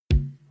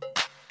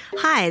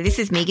Hi, this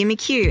is Megan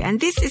McHugh, and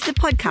this is the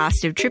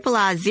podcast of Triple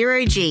R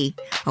Zero G,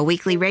 a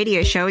weekly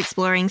radio show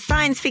exploring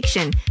science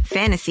fiction,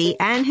 fantasy,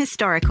 and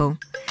historical.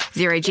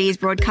 Zero G is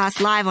broadcast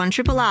live on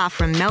Triple R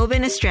from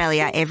Melbourne,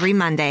 Australia, every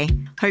Monday.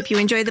 Hope you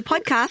enjoy the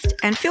podcast,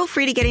 and feel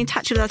free to get in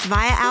touch with us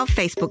via our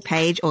Facebook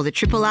page or the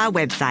Triple R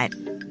website.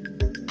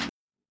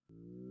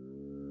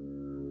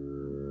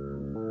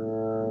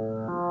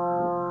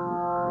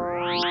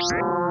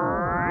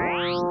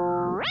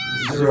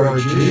 Zero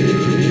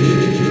G.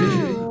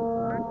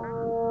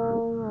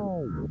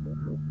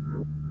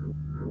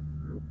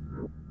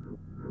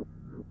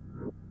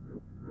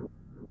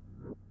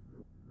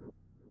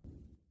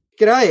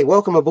 G'day,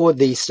 welcome aboard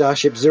the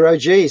Starship Zero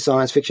G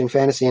Science Fiction,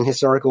 Fantasy and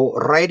Historical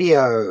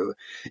Radio,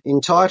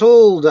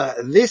 entitled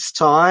This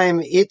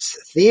Time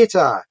It's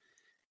Theatre.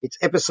 It's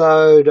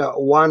episode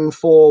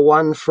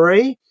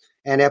 1413,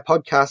 and our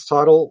podcast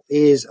title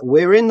is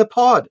We're in the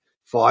Pod,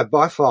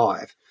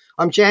 5x5.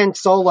 I'm Jan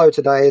solo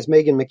today as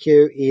Megan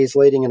McHugh is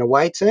leading an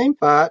away team,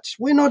 but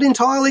we're not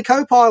entirely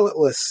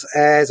co-pilotless,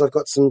 as I've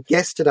got some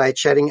guests today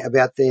chatting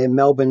about their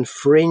Melbourne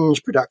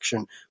Fringe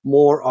production,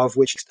 more of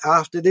which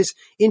after this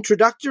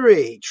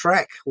introductory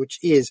track, which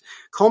is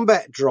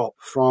Combat Drop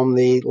from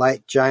the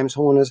late James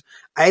Horner's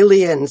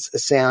Aliens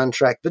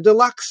soundtrack, the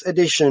deluxe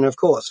edition, of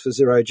course, for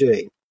Zero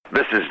G.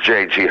 This is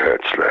J.G.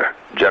 Hertzler,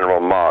 General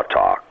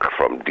Martok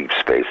from Deep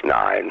Space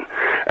Nine,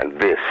 and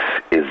this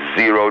is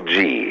Zero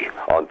G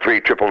on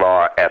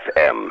 3RRR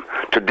FM.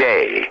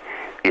 Today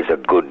is a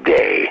good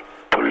day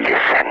to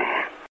listen.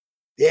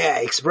 Yeah,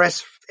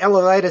 Express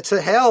Elevator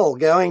to Hell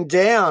going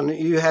down.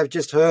 You have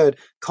just heard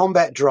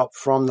Combat Drop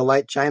from the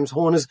late James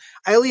Horner's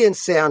Alien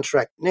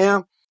soundtrack.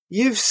 Now,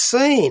 you've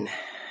seen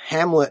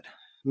Hamlet,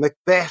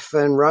 Macbeth,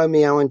 and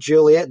Romeo and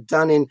Juliet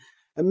done in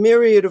a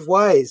myriad of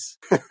ways,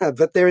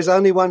 but there is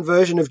only one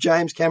version of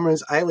James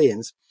Cameron's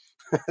Aliens.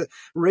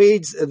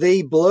 Reads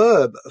the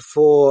blurb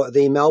for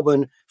the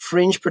Melbourne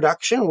Fringe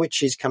production,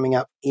 which is coming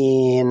up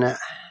in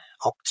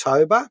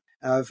October,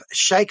 of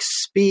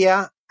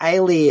Shakespeare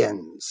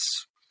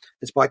Aliens.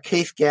 It's by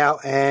Keith Gow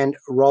and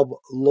Rob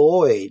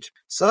Lloyd.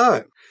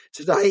 So,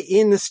 today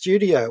in the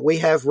studio, we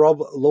have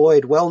Rob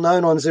Lloyd, well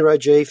known on Zero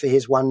G for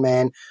his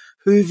one-man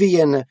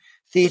Whovian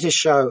theatre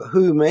show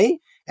Who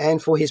Me,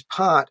 and for his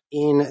part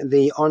in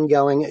the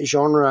ongoing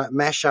genre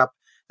mashup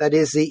that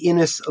is the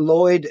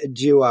Innes-Lloyd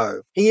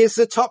duo. He is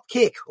the top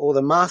kick, or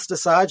the master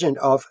sergeant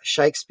of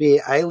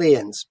Shakespeare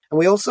Aliens. And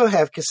we also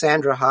have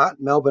Cassandra Hart,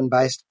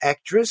 Melbourne-based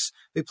actress,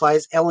 who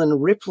plays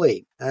Ellen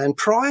Ripley. And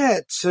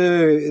prior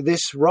to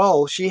this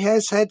role, she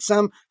has had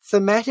some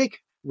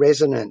thematic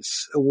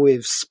resonance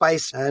with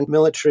space and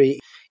military,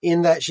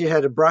 in that she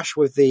had a brush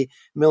with the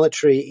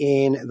military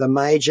in The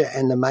Major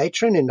and the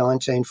Matron in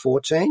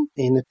 1914,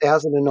 in the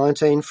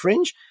 2019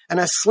 Fringe, and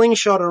a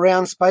slingshot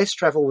around space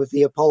travel with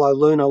the Apollo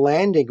lunar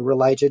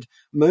landing-related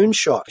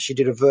Moonshot. She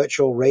did a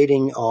virtual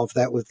reading of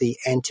that with the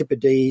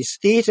Antipodes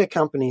Theatre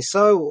Company.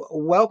 So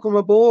welcome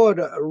aboard,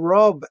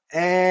 Rob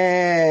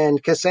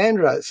and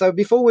Cassandra. So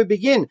before we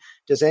begin,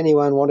 does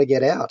anyone want to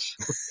get out?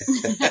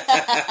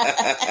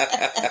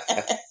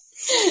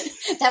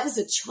 That was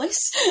a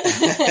choice.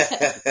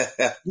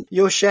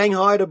 You're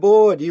shanghaied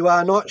aboard. You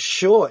are not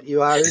short.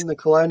 You are in the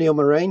Colonial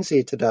Marines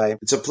here today.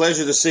 It's a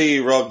pleasure to see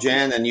you, Rob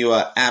Jan, and you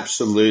are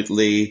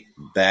absolutely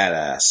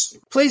badass.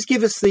 Please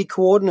give us the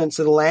coordinates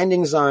of the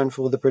landing zone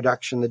for the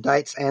production, the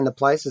dates and the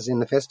places in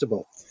the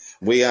festival.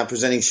 We are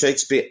presenting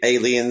Shakespeare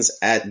Aliens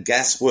at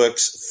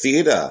Gasworks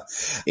Theatre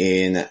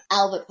in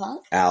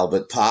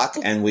Albert Park,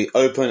 and we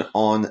open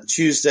on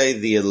Tuesday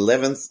the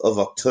 11th of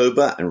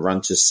October and run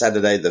to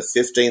Saturday the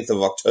 15th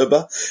of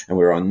October, and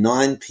we're on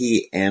 9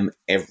 p.m.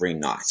 every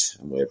night.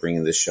 And we're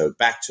bringing this show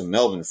back to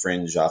Melbourne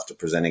Fringe after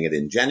presenting it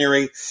in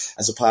January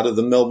as a part of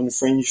the Melbourne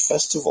Fringe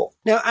Festival.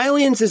 Now,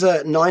 Aliens is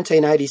a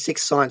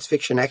 1986 science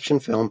fiction action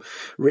film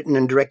written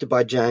and directed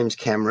by James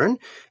Cameron,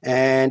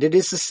 and it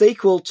is the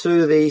sequel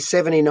to the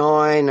 79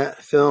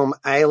 film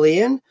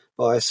Alien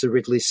by Sir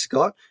Ridley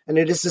Scott, and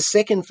it is the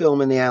second film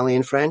in the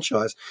Alien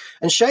franchise.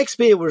 And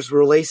Shakespeare was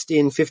released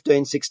in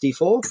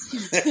 1564.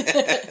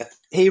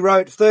 He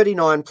wrote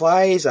 39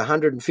 plays,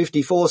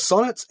 154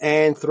 sonnets,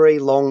 and 3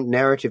 long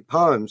narrative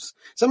poems,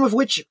 some of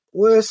which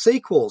were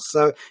sequels.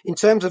 So in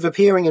terms of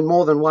appearing in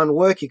more than one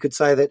work, you could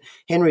say that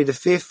Henry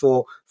V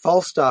or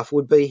Falstaff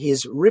would be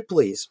his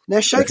Ripley's.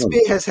 Now,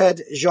 Shakespeare has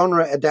had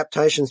genre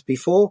adaptations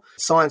before.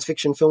 Science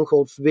fiction film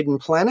called Forbidden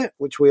Planet,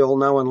 which we all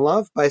know and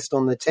love, based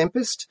on The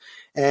Tempest,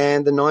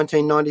 and the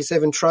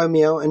 1997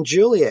 Romeo and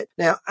Juliet.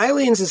 Now,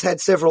 Aliens has had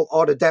several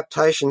odd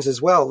adaptations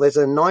as well. There's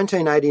a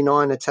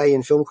 1989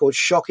 Italian film called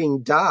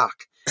Shocking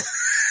Dark.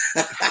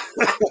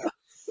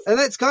 And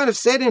that's kind of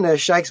set in a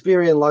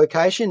Shakespearean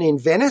location in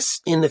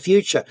Venice in the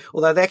future,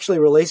 although they actually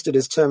released it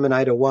as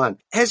Terminator 1.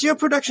 Has your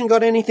production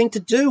got anything to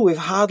do with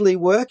Hardly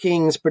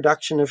Working's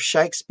production of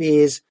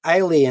Shakespeare's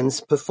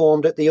Aliens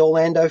performed at the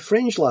Orlando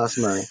Fringe last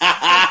May?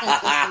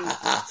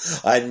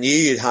 I knew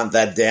you'd hunt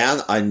that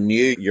down. I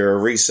knew you're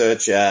a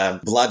research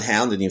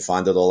bloodhound and you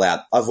find it all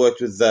out. I've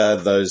worked with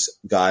those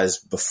guys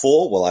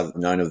before. Well, I've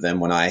known of them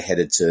when I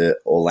headed to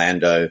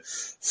Orlando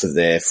for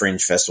their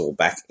Fringe Festival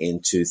back in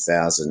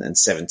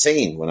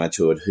 2017 when I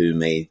toured Who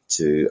Me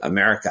to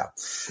America.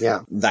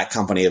 Yeah. That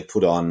company had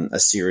put on a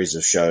series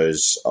of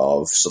shows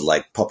of sort of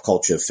like pop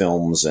culture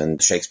films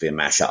and Shakespeare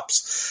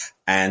mashups.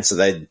 And so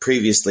they'd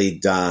previously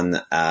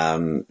done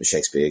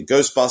Shakespeare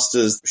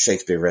Ghostbusters,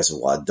 Shakespeare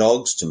Reservoir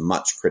Dogs to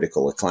much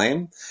critical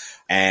acclaim.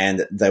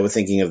 And they were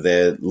thinking of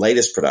their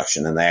latest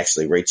production, and they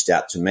actually reached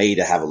out to me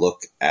to have a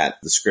look at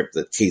the script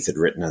that Keith had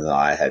written and that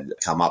I had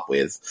come up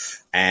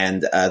with.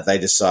 And they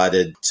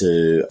decided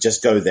to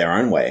just go their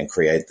own way and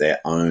create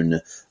their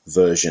own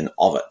version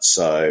of it.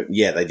 So,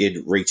 yeah, they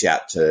did reach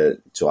out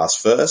to us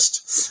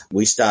first.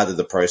 We started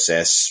the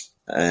process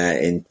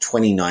in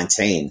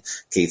 2019.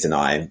 Keith and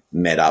I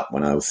met up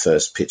when I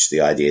first pitched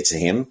the idea to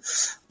him.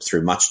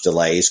 Through much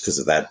delays because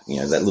of that,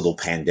 that little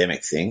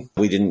pandemic thing.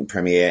 We didn't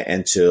premiere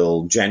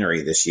until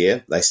January this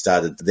year. They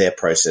started their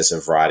process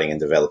of writing and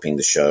developing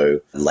the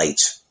show late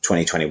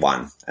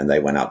 2021, and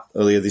they went up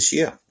earlier this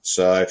year.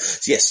 So,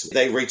 yes,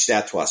 they reached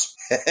out to us.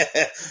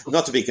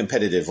 Not to be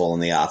competitive all in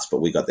the arts,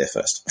 but we got there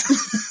first.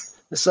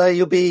 So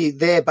you'll be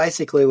there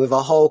basically with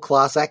a whole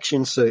class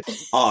action suit.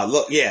 Oh,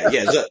 look, yeah.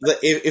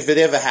 If it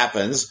ever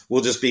happens,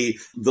 we'll just be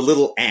the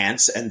little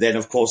ants, and then,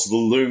 of course, the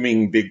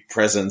looming big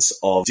presence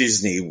of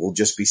Disney will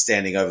just be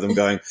standing over them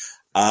going,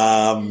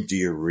 do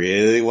you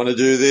really want to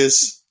do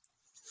this?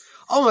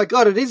 Oh, my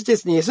God, it is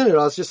Disney, isn't it?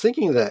 I was just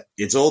thinking of that.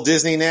 It's all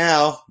Disney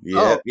now.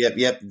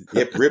 Yep.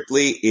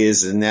 Ripley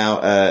is now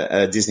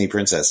a Disney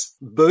princess.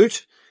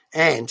 Boot,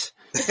 ant.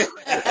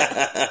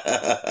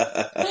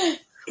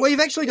 Well,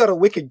 you've actually got a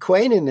wicked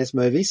queen in this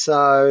movie,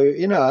 so,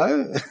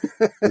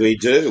 We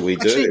do.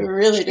 Actually, we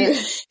really do.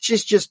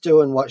 She's just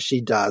doing what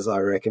she does, I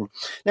reckon.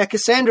 Now,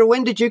 Cassandra,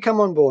 when did you come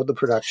on board the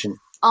production?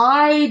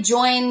 I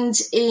joined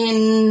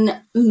in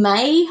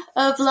May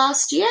of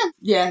last year.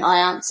 Yeah, I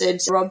answered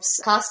Rob's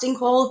casting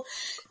call,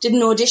 did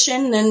an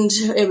audition, and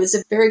it was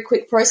a very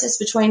quick process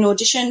between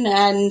audition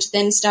and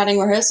then starting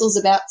rehearsals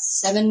about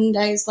 7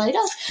 days later.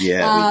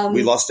 Yeah,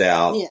 we lost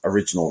our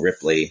original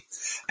Ripley,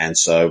 and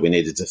so we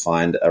needed to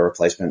find a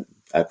replacement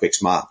quick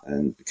smart,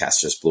 and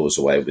Cass just blew us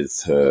away with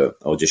her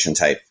audition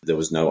tape. There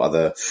was no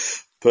other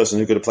person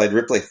who could have played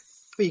Ripley.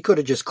 Well, you could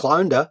have just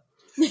cloned her.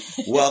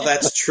 Well,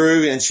 that's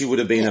true, and she would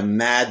have been a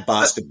mad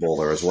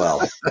basketballer as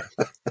well.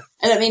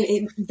 And I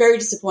mean, very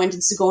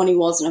disappointed Sigourney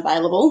wasn't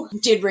available.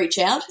 Did reach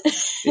out.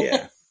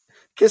 Yeah.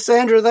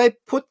 Cassandra, they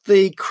put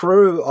the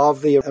crew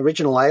of the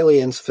original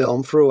Aliens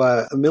film through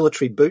a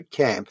military boot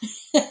camp.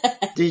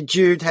 Did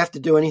you have to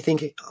do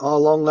anything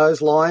along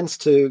those lines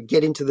to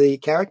get into the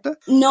character?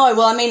 No,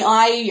 well, I mean,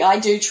 I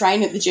do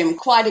train at the gym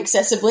quite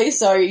excessively,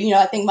 so,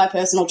 I think my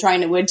personal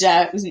trainer would,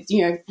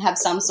 have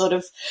some sort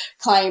of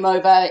claim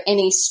over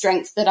any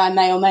strength that I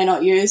may or may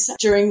not use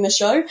during the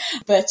show.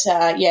 But,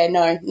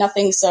 no,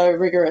 nothing so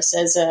rigorous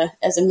as a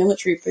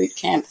military boot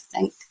camp,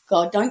 thank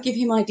God. Don't give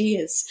him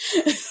ideas.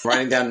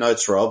 Writing down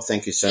notes, Rob.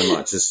 Thank you so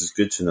much. This is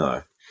good to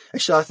know.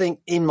 Actually, I think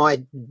in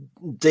my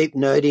deep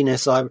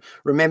nerdiness, I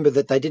remember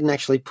that they didn't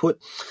actually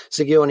put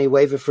Sigourney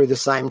Weaver through the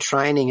same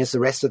training as the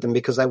rest of them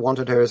because they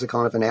wanted her as a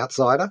kind of an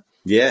outsider.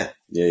 Yeah.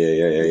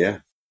 I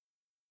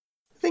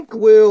think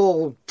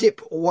we'll dip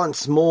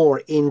once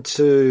more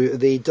into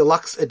the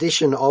deluxe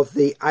edition of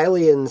the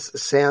Aliens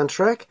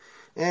soundtrack.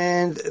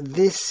 And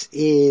this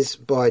is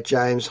by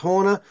James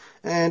Horner,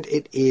 and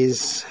it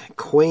is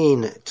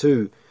Queen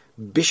to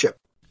Bishop.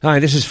 Hi,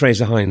 this is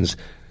Fraser Hines.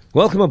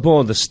 Welcome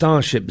aboard the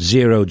Starship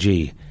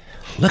Zero-G.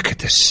 Look at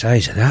the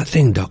size of that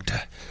thing,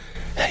 Doctor.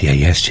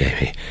 Yes,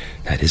 Jamie,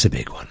 that is a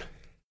big one.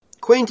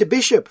 Queen to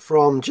Bishop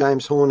from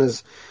James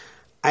Horner's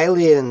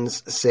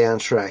Aliens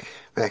soundtrack.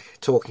 Back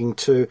talking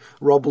to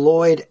Rob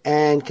Lloyd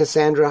and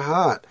Cassandra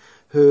Hart,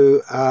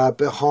 who are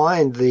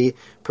behind the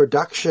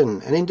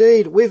production, and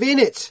indeed within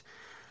it,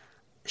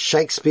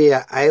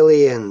 Shakespeare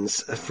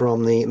Aliens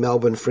from the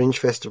Melbourne Fringe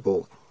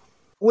Festival.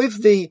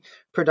 With the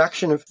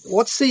production of,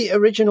 what's the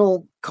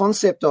original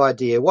concept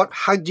idea? What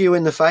hugged you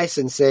in the face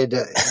and said,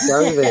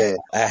 go there?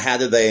 How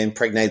did they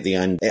impregnate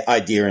the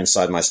idea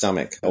inside my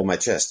stomach or my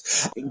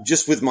chest?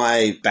 Just with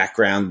my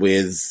background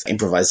with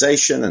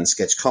improvisation and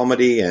sketch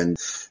comedy and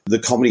the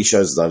comedy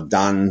shows that I've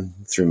done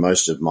through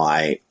most of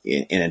my,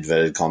 in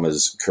inverted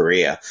commas,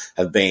 career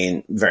have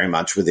been very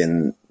much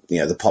within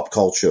the pop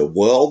culture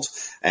world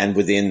and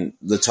within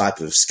the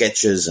type of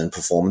sketches and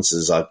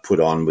performances I've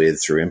put on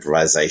with through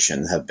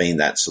improvisation have been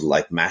that sort of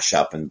like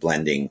mashup and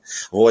blending.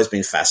 I've always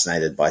been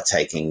fascinated by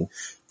taking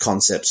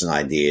concepts and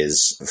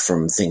ideas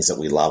from things that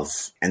we love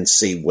and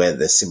see where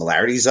the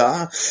similarities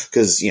are.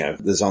 Because,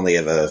 there's only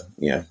ever,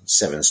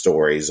 7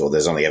 stories, or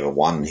there's only ever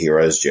one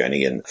hero's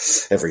journey, and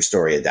every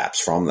story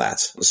adapts from that.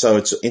 So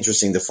it's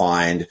interesting to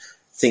find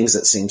things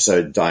that seem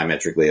so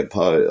diametrically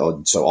opposed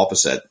or so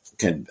opposite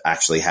can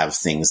actually have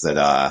things that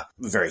are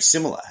very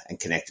similar and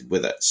connected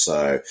with it.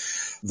 So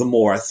the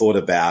more I thought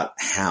about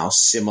how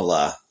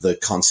similar the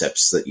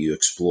concepts that you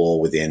explore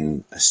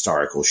within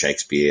historical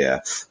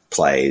Shakespeare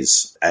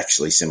plays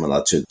actually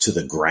similar to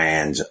the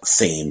grand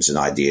themes and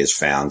ideas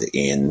found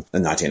in the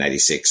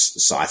 1986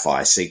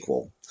 sci-fi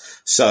sequel.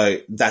 So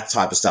that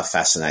type of stuff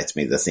fascinates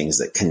me, the things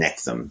that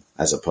connect them,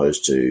 as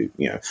opposed to,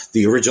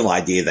 the original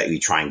idea that you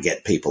try and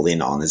get people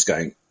in on is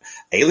going,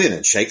 Alien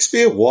and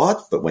Shakespeare,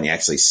 what? But when you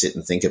actually sit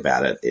and think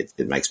about it,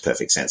 it makes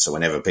perfect sense. So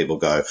whenever people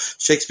go,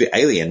 Shakespeare,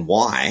 Alien,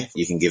 why?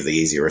 You can give the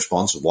easy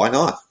response, why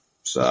not?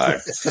 So,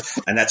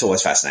 and that's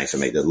always fascinating for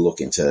me, to look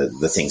into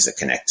the things that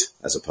connect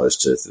as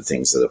opposed to the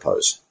things that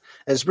oppose.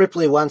 As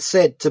Ripley once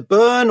said, to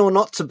burn or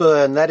not to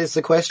burn, that is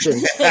the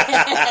question.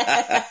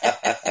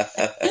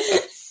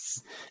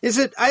 Is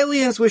it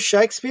aliens with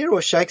Shakespeare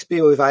or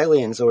Shakespeare with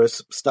aliens? Or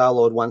as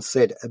Star-Lord once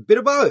said, a bit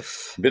of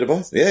both. A bit of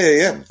both?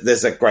 Yeah.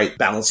 There's a great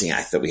balancing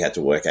act that we had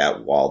to work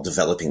out while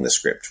developing the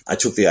script. I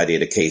took the idea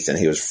to Keith, and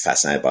he was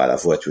fascinated by it.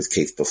 I've worked with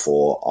Keith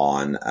before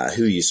on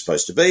Who You're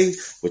Supposed to Be,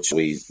 which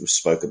we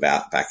spoke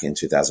about back in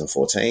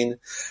 2014.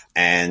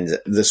 And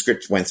the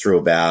script went through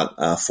about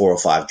 4 or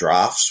 5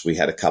 drafts. We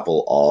had a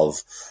couple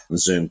of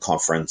Zoom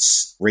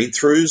conference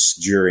read-throughs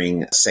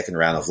during a second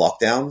round of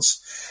lockdowns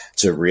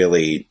to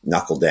really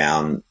knuckle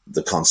down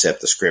the concept,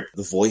 the script,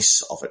 the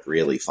voice of it,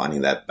 really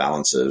finding that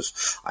balance of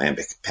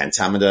iambic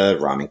pentameter,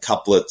 rhyming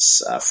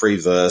couplets, free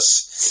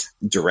verse,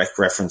 direct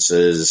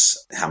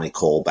references, how many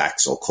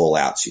callbacks or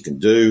call-outs you can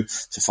do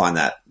to find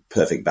that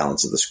perfect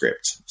balance of the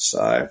script.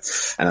 So,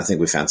 and I think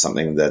we found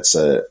something that's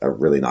a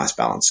really nice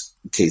balance.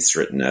 Keith's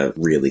written a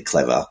really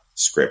clever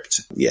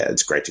script. Yeah,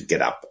 it's great to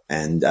get up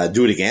and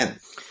do it again.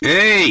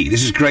 Hey,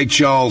 this is Craig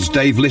Charles,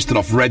 Dave Liston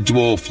off Red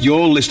Dwarf.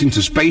 You're listening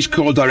to Space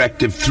Core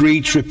Directive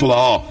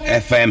 3RRR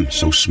FM,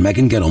 so smeg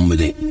and get on with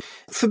it.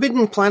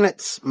 Forbidden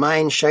Planet's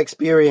main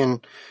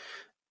Shakespearean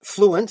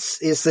fluence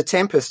is The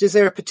Tempest. Is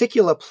there a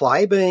particular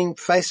play being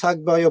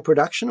face-hugged by your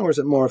production, or is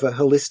it more of a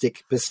holistic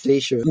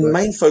pastiche of the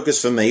main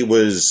focus for me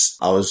was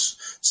I was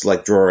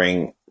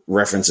drawing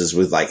references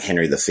with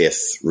Henry V,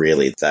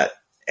 really, that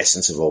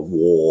essence of a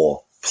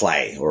war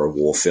play or a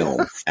war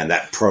film. And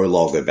that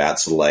prologue about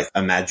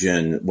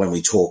imagine when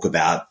we talk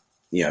about,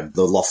 the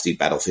lofty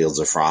battlefields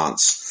of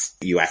France,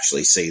 you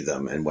actually see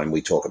them. And when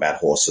we talk about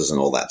horses and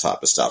all that type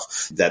of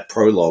stuff, that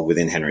prologue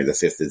within Henry V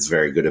is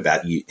very good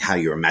about how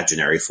your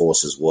imaginary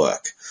forces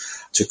work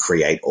to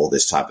create all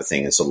this type of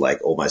thing. And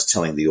almost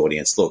telling the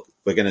audience, look,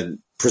 we're going to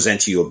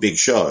present to you a big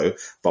show,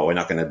 but we're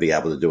not going to be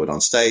able to do it on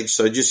stage.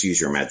 So just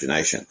use your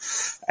imagination.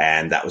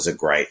 And that was a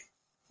great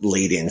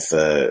lead in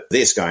for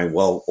this, going,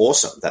 well,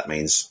 awesome. That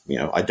means,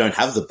 I don't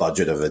have the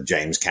budget of a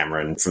James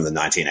Cameron from the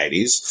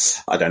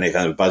 1980s. I don't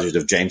even have a budget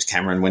of James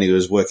Cameron when he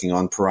was working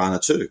on Piranha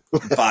 2.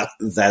 But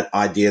that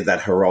idea,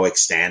 that heroic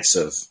stance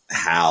of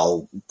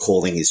how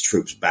calling his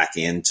troops back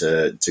in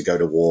to go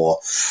to war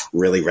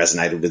really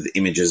resonated with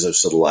images of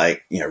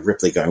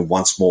Ripley going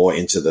once more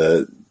into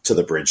the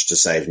bridge to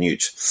save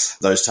Newt.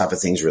 Those type of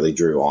things really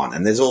drew on.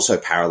 And there's also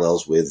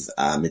parallels with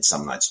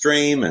Midsummer Night's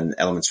Dream and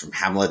elements from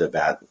Hamlet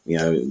about,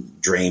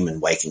 dream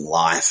and waking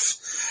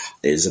life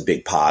is a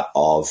big part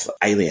of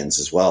Aliens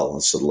as well.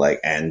 And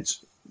and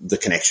the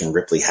connection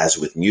Ripley has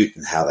with Newt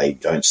and how they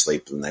don't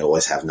sleep and they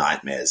always have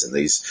nightmares, and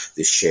this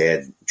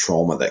shared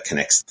trauma that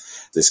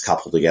connects this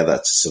couple together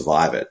to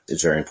survive it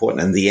is very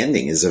important. And the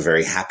ending is a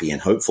very happy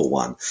and hopeful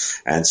one.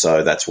 And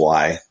so that's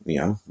why,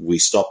 we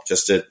stopped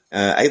just at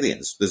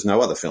Aliens. There's no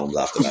other films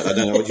after that. I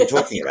don't know what you're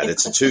talking about.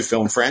 It's a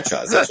 2-film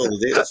franchise. That's all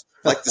it is.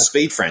 Like the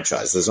Speed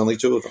franchise. There's only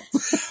 2 of them.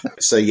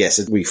 So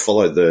yes, we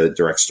followed the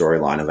direct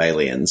storyline of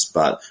Aliens,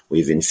 but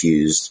we've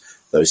infused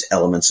those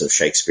elements of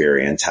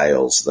Shakespearean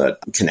tales that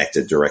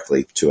connected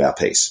directly to our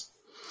piece.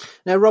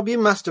 Now, Rob, you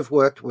must have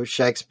worked with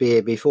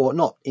Shakespeare before,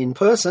 not in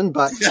person,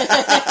 but...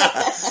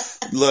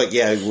 Look,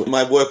 yeah,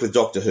 my work with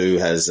Doctor Who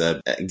has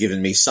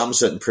given me some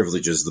certain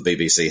privileges the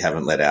BBC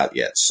haven't let out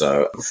yet.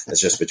 So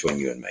it's just between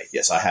you and me.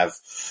 Yes, I have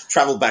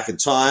travelled back in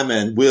time,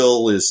 and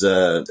Will is,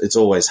 it's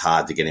always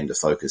hard to get him to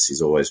focus.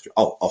 He's always,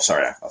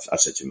 sorry,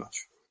 I've said too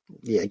much.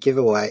 Yeah,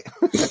 giveaway.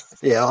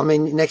 Yeah, I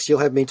mean, next you'll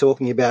have me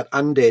talking about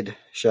undead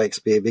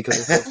Shakespeare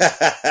because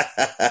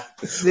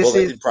they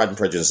did Pride and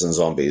Prejudice and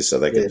Zombies, so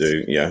they could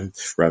do,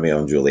 Romeo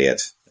and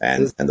Juliet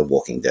and The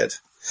Walking Dead.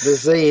 The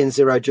Z in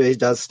 0G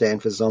does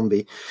stand for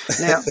zombie.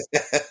 Now,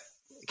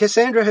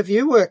 Cassandra, have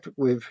you worked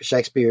with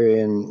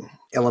Shakespearean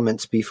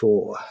elements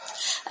before?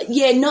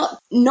 Yeah, not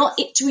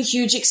to a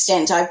huge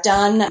extent. I've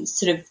done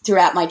sort of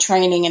throughout my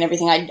training and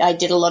everything, I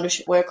did a lot of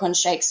work on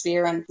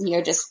Shakespeare and,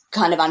 just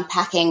kind of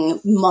unpacking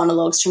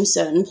monologues from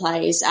certain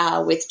plays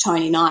with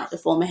Tony Knight, the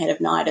former head of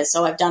NIDA.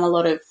 So I've done a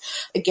lot of,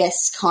 I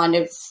guess, kind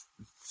of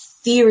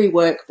theory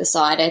work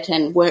beside it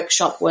and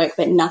workshop work,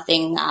 but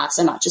nothing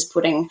so much as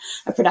putting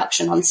a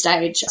production on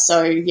stage.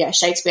 So, yeah,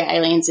 Shakespeare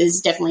Aliens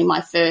is definitely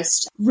my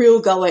first real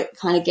go at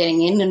kind of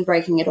getting in and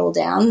breaking it all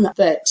down.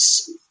 But,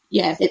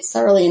 yeah, it's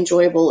thoroughly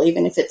enjoyable,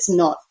 even if it's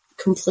not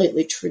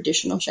completely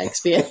traditional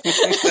Shakespeare.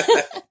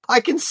 I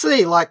can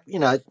see,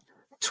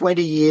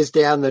 20 years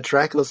down the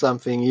track or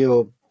something,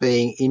 you're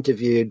being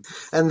interviewed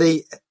and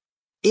the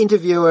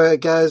interviewer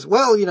goes,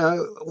 well,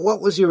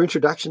 what was your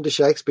introduction to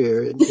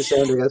Shakespeare? And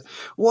Cassandra goes,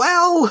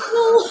 well.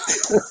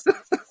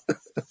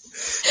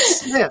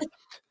 Yeah.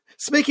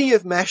 Speaking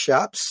of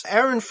mashups,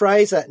 Aaron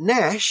Fraser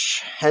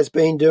Nash has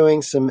been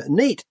doing some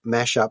neat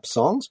mashup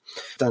songs.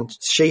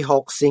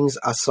 She-Hulk sings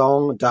a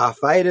song, Darth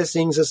Vader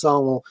sings a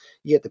song, well,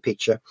 you get the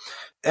picture.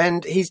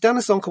 And he's done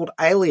a song called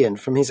Alien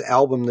from his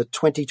album The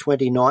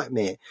 2020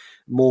 Nightmare,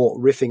 more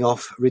riffing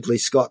off Ridley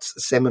Scott's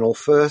seminal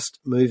first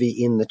movie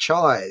In the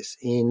Chies.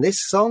 In this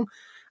song,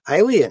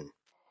 Alien.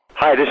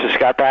 Hi, this is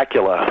Scott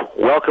Bakula.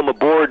 Welcome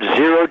aboard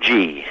Zero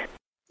G.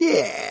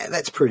 Yeah,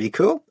 that's pretty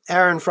cool.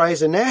 Aaron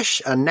Fraser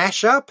Nash, a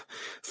Nash-up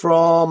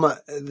from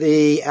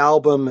the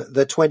album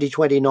The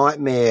 2020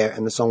 Nightmare,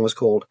 and the song was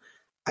called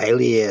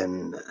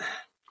Alien.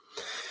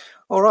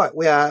 All right,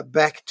 we are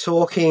back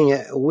talking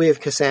with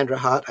Cassandra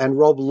Hart and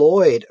Rob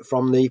Lloyd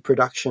from the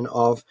production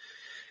of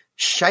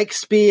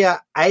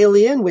Shakespeare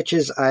Alien, which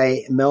is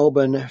a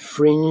Melbourne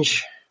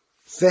Fringe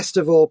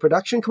Festival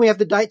production. Can we have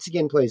the dates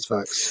again, please,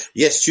 folks?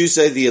 Yes,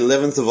 Tuesday the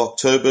 11th of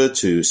October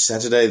to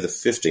Saturday the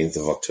 15th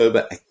of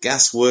October at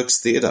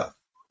Gasworks Theatre.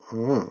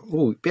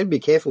 Ooh, better be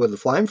careful with the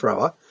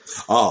flamethrower.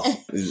 Oh,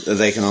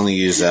 they can only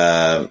use,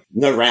 no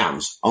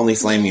rounds, only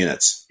flame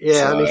units.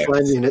 Yeah, so, only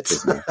flame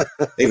units.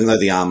 Even though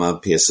the armour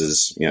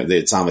pierces,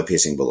 it's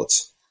armour-piercing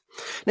bullets.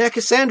 Now,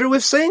 Cassandra,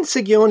 we've seen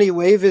Sigourney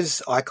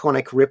Weaver's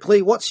iconic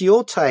Ripley. What's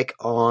your take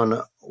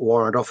on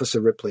Warrant Officer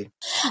Ripley?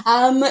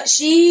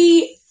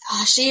 She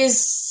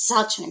is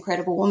such an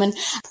incredible woman.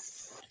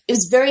 It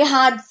was very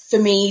hard for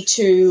me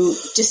to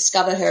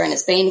discover her, and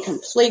it's been a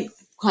complete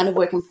kind of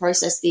work in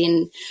process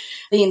the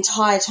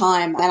entire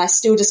time, and I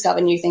still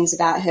discover new things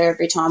about her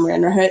every time we're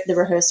in the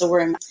rehearsal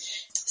room.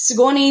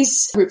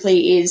 Sigourney's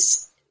Ripley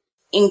is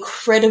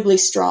incredibly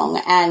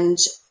strong, and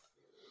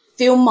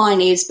film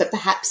mine is, but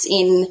perhaps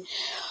in,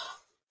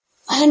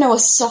 a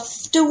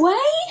softer way.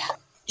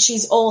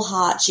 She's all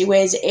heart. She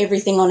wears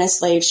everything on her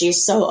sleeve. She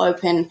is so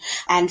open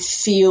and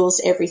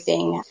feels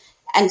everything.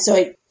 And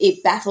so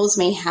it baffles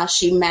me how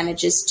she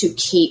manages to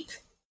keep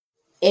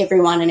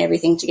everyone and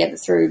everything together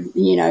through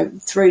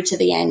to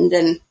the end.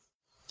 And,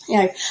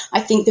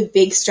 I think the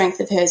big strength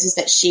of hers is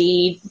that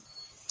she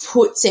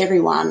puts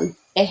everyone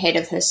ahead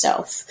of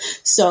herself.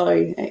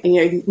 So,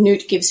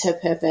 Newt gives her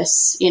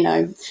purpose,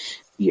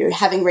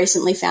 having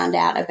recently found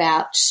out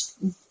about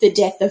the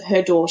death of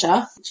her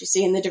daughter, which you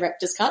see in the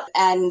director's cut.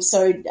 And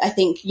so I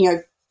think,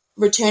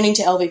 returning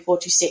to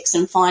LV-426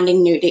 and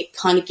finding Newt, it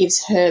kind of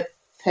gives her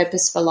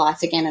purpose for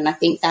life again. And I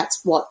think that's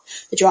what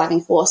the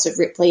driving force of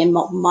Ripley and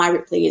what my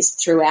Ripley is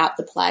throughout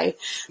the play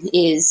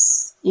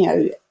is,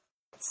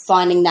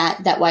 finding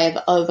that way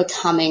of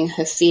overcoming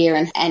her fear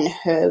and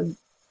her,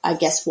 I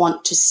guess,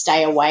 want to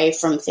stay away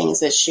from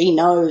things that she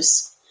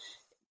knows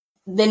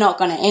they're not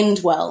going to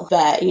end well.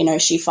 But,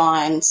 she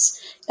finds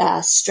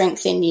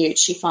strength in Newt.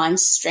 She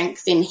finds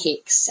strength in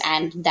Hicks.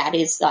 And that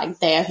is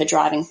they're her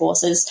driving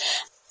forces.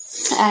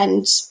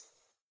 And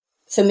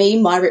for me,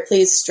 my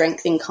Ripley is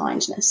strength in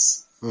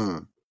kindness.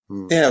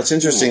 Yeah, it's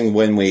interesting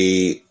when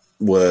we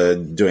were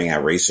doing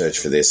our research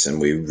for this and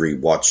we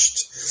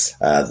rewatched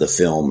the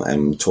film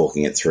and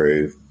talking it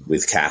through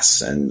with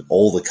Cass and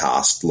all the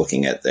cast,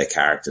 looking at their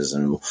characters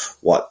and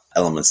what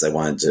elements they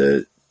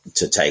wanted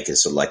to take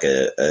as sort of like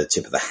a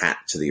tip of the hat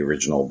to the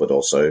original, but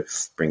also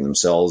bring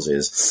themselves,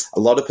 is a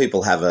lot of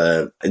people have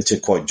and to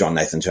quote John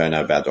Nathan Turner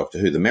about Doctor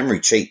Who, the memory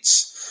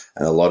cheats.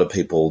 And a lot of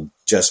people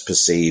just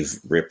perceive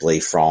Ripley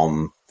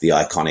from the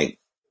iconic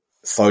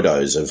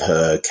photos of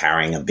her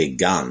carrying a big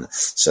gun,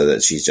 so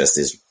that she's just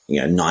this,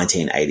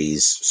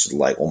 1980s sort of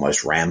like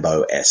almost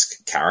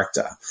Rambo-esque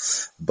character.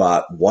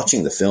 But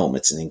watching the film,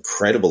 it's an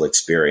incredible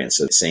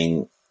experience of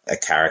seeing a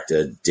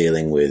character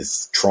dealing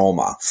with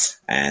trauma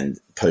and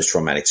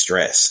post-traumatic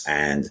stress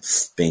and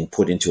being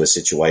put into a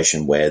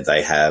situation where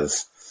they have,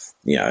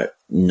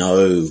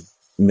 no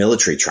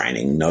military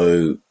training,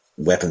 no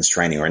weapons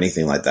training or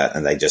anything like that,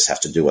 and they just have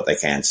to do what they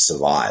can to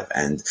survive.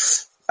 And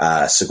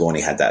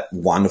Sigourney had that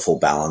wonderful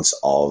balance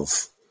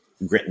of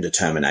grit and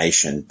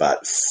determination,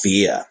 but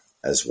fear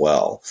as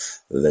well.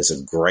 There's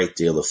a great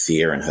deal of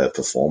fear in her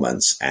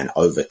performance and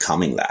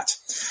overcoming that.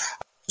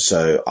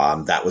 So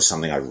that was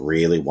something I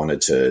really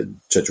wanted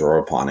to draw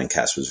upon, and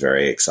Cass was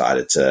very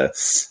excited to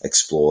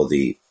explore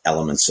the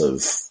elements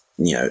of,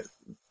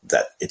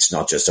 that it's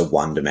not just a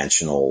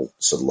one-dimensional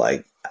sort of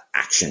like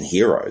action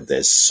hero.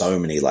 There's so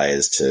many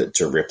layers to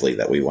Ripley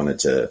that we wanted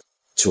to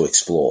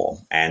explore.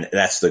 And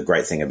that's the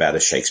great thing about a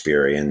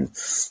Shakespearean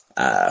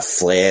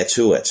flair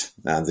to it,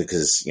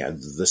 because,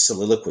 the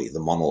soliloquy, the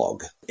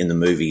monologue in the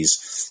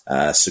movies,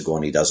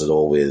 Sigourney does it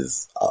all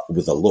with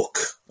a look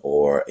or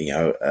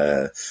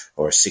or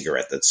or a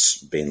cigarette that's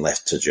been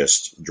left to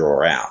just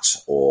draw out,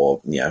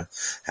 or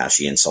how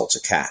she insults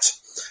a cat.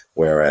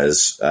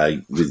 Whereas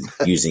with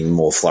using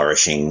more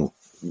flourishing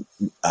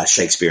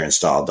Shakespearean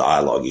style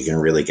dialogue, you can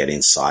really get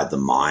inside the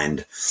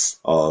mind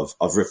of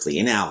Ripley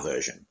in our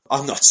version.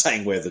 I'm not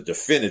saying we're the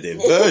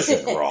definitive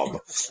version, Rob.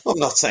 I'm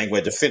not saying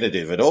we're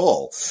definitive at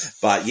all.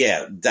 But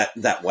yeah,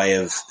 that way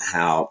of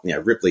how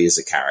Ripley is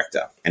a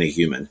character and a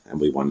human, and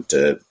we wanted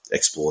to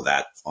explore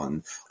that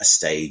on a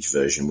stage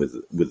version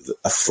with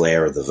a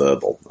flair of the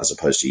verbal, as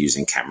opposed to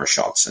using camera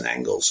shots and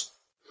angles.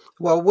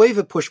 Well,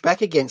 Weaver pushed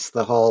back against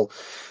the whole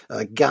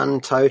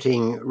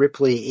gun-toting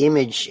Ripley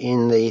image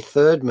in the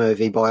third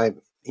movie by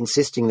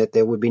insisting that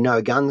there would be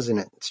no guns in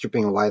it,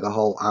 stripping away the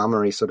whole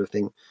armory sort of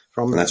thing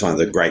from it. And that's one of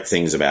the great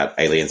things about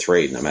Alien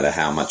 3, no matter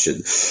how much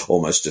it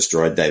almost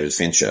destroyed David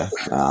Fincher.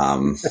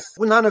 Well,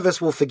 none of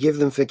us will forgive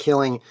them for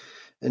killing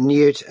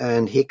Newt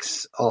and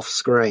Hicks off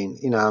screen.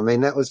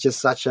 That was just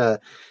such a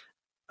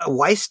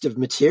waste of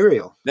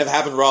material. Never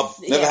happened, Rob.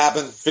 Never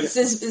happened. This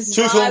is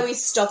why we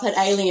stop at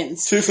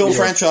Aliens. 2-film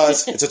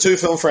franchise. It's a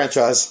 2-film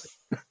franchise.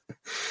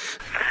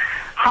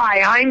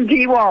 Hi, I'm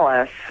Dee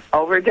Wallace.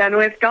 Overdone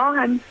with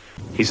Gone.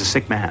 He's a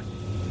sick man.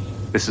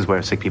 This is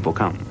where sick people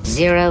come.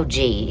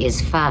 0G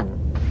is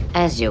fun,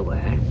 as you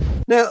were.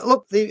 Now,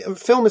 look, the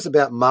film is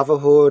about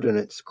motherhood, and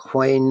it's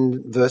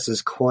queen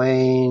versus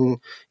queen.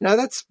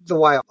 That's the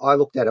way I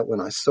looked at it when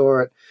I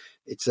saw it.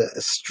 It's a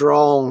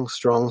strong,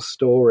 strong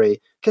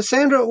story.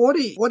 Cassandra, what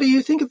do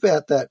you think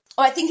about that?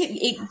 Oh, I think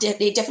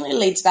it definitely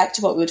leads back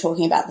to what we were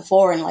talking about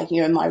before, and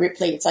my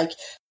Ripley. It's like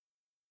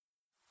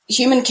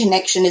human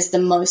connection is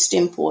the most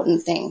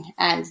important thing,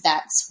 and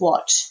that's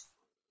what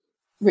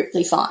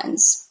Ripley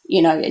finds.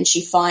 And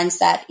she finds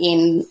that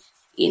in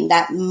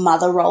that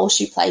mother role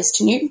she plays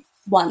to Newt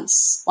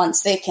once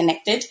they're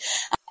connected,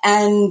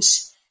 and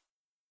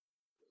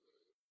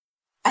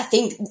I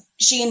think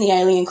she and the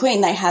alien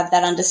queen, they have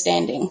that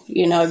understanding.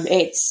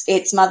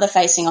 It's mother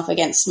facing off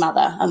against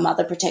mother, a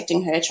mother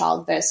protecting her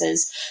child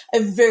versus a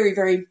very,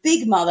 very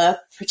big mother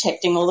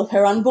protecting all of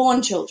her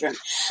unborn children.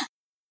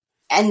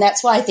 And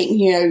that's why I think,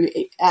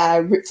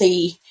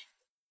 Ripley,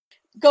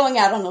 going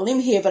out on a limb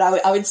here, but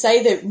I would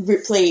say that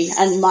Ripley,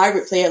 and my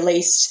Ripley at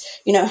least,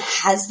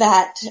 has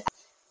that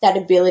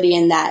ability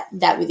and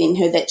that within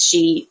her that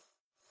she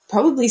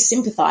probably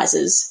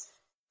sympathizes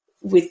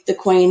with the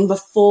Queen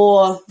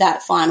before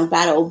that final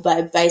battle,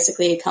 but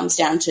basically it comes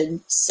down to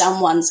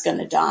someone's going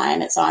to die,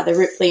 and it's either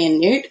Ripley and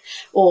Newt,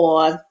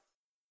 or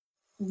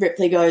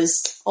Ripley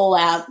goes all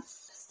out,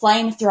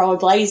 flamethrower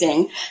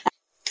blazing,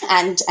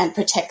 and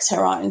protects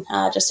her own,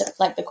 just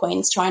like the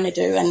Queen's trying to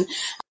do. And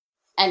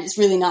it's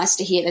really nice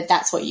to hear that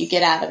that's what you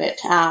get out of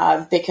it,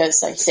 because,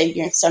 like you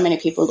say, so many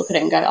people look at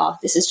it and go, oh,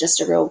 this is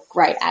just a real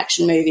great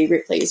action movie.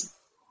 Ripley's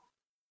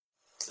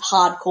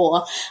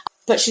hardcore.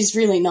 But she's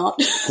really not.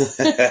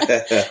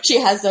 She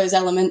has those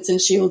elements,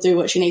 and she will do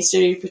what she needs to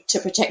do to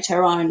protect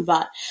her own.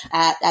 But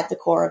at the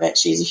core of it,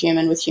 she's a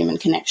human with human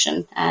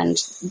connection, and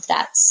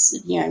that's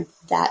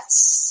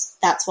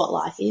what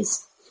life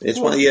is. It's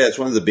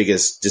one of the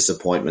biggest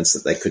disappointments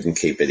that they couldn't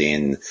keep it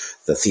in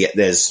the theater.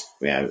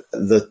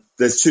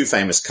 There's two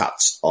famous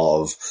cuts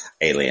of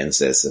Aliens.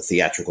 There's the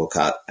theatrical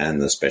cut and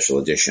the special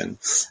edition.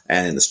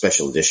 And in the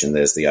special edition,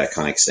 there's the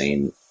iconic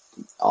scene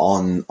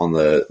on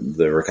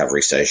the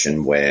recovery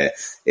station where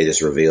it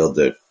is revealed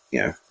that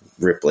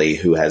Ripley,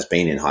 who has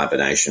been in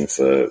hibernation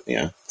for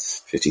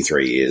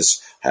 53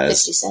 years,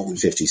 has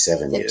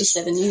 57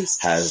 years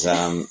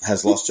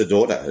has lost her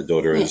daughter. Her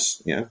daughter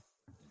has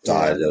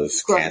died of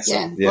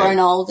cancer, grown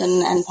old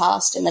and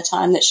passed in the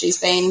time that she's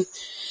been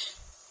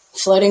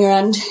floating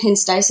around in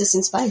stasis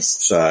in space.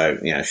 So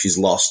she's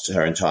lost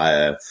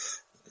her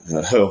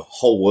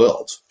whole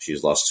world.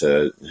 She's lost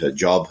her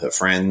job, her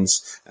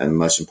friends, and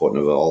most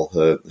important of all,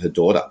 her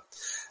daughter.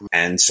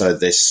 And so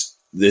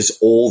there's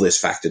all this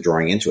factor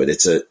drawing into it.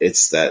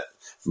 It's that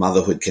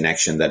motherhood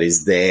connection that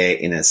is there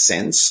in a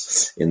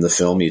sense. In the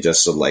film, you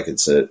just sort of like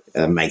it's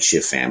a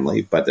makeshift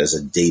family, but there's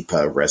a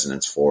deeper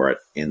resonance for it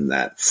in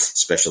that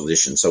special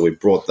edition. So we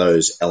brought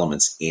those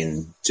elements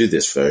in to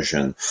this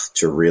version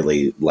to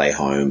really lay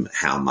home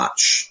how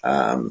much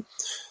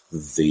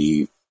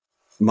the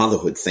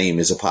motherhood theme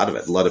is a part of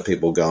it. A lot of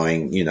people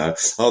going,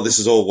 oh, this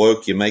is all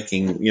woke. You're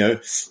making,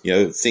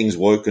 things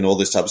woke and all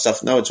this type of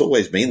stuff. No, it's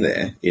always been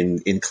there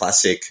in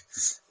classic,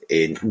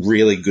 in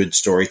really good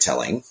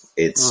storytelling.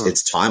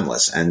 It's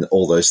timeless, and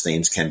all those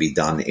themes can be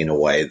done in a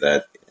way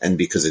that, and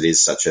because it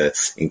is such a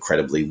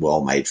incredibly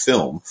well-made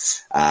film,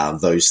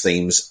 those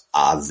themes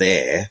are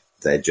there.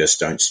 They just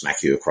don't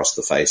smack you across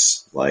the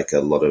face like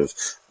a lot of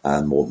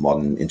more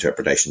modern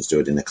interpretations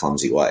do it in a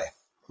clumsy way.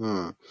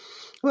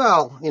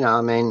 Well,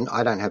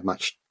 I don't have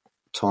much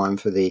time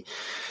for the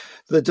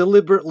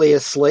deliberately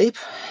asleep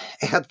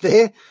out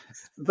there,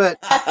 but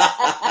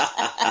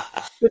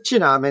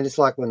it's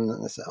like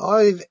when they say,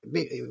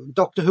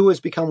 Doctor Who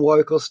has become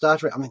woke or Star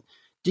Trek.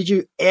 Did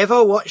you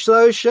ever watch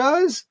those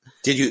shows?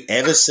 Did you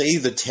ever see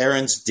the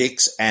Terrence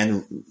Dicks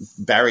and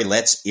Barry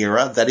Letts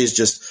era? That is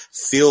just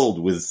filled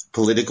with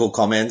political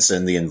comments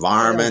and the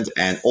environment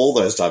and all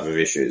those type of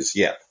issues.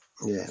 Yeah.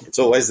 It's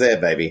always there,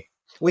 baby.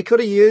 We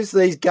could have used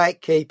these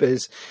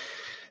gatekeepers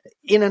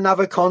in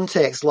another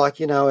context, like,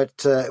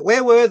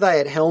 where were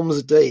they at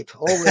Helm's Deep?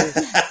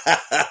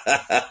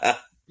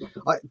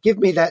 Give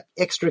me that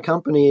extra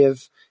company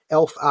of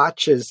elf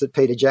archers that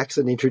Peter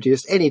Jackson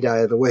introduced any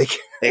day of the week.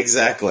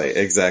 Exactly.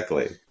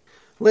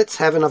 Let's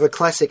have another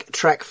classic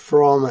track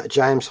from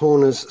James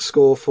Horner's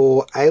score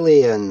for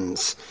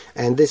Aliens.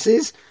 And this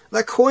is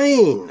The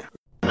Queen.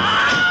 Take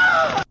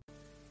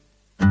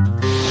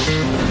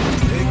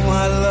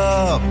my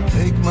love,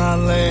 take my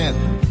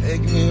land,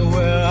 take me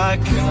where I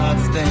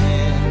cannot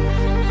stand.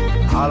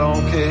 I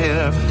don't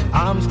care,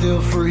 I'm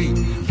still free.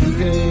 You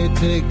can't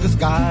take the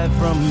sky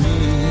from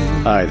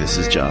me. Hi, this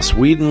is Joss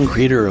Whedon,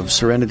 creator of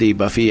Serenity,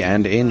 Buffy,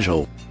 and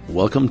Angel.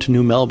 Welcome to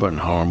New Melbourne,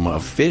 home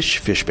of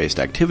fish-based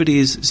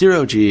activities,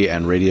 Zero G,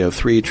 and Radio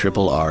 3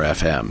 RRR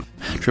FM.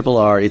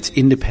 RRR, it's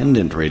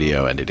independent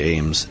radio, and it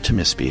aims to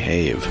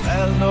misbehave.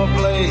 There's no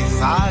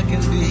place I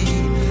can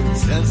be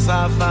since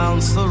I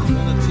found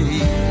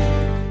serenity.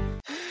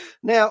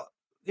 Now,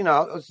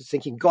 I was just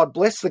thinking, God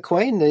bless the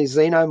Queen, the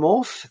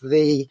xenomorph,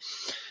 the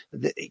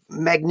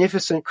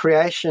magnificent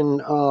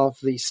creation of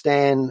the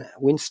Stan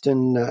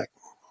Winston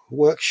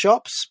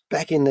workshops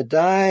back in the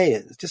day.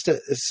 It's just a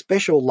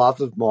special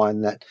love of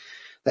mine,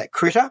 that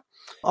critter.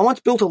 I once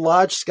built a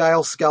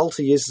large-scale skull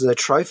to use as a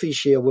trophy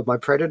shield with my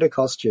Predator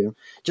costume.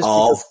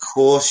 Of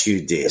course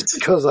you did. Just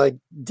because I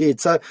did.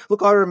 So,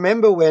 look, I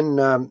remember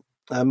when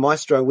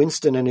Maestro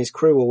Winston and his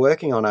crew were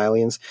working on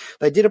Aliens,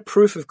 they did a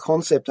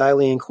proof-of-concept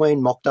Alien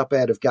Queen mocked up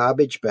out of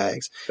garbage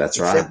bags. That's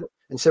right.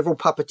 And several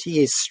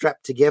puppeteers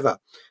strapped together,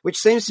 which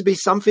seems to be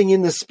something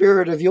in the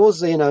spirit of your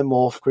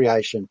xenomorph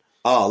creation.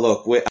 Oh,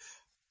 look,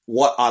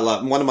 what I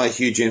love, one of my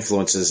huge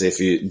influences, if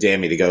you dare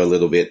me to go a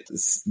little bit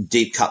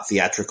deep cut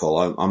theatrical,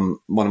 I'm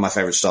one of my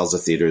favorite styles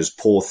of theater is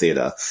poor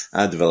theater,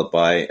 developed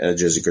by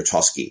Jerzy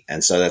Grotowski.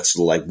 And so that's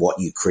like what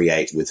you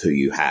create with who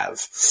you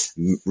have.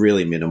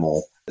 Really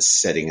minimal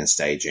setting and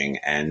staging,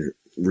 and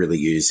really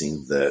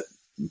using the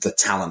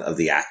talent of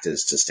the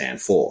actors to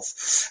stand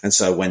forth. And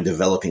so when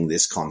developing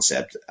this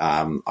concept,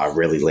 I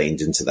really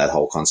leaned into that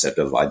whole concept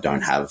of I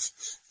don't have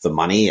the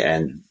money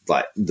and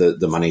like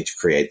the money to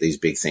create these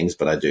big things,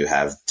 but I do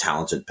have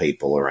talented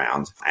people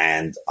around.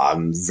 And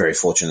I'm very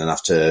fortunate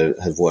enough to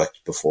have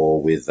worked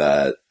before with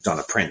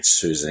Donna Prince,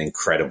 who's an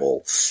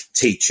incredible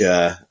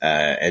teacher,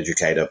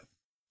 educator,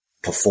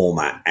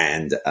 performer,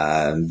 and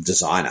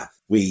designer.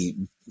 We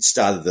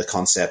started the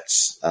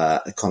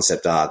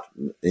concept art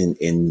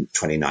in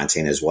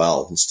 2019 as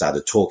well, and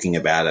started talking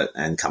about it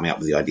and coming up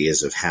with the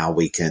ideas of how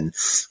we can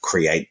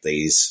create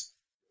these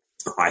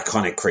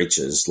iconic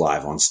creatures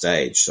live on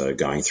stage. So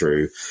going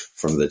through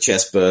from the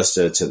chest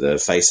burster to the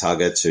face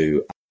hugger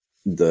to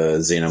the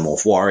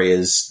xenomorph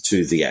warriors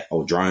to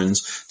or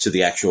drones to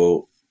the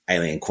actual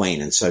Alien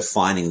Queen. And so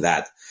finding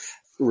that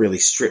really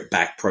stripped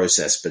back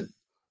process, but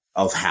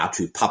of how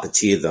to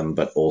puppeteer them,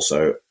 but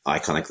also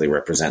iconically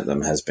represent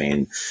them, has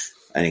been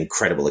an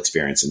incredible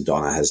experience. And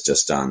Donna has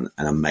just done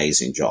an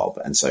amazing job.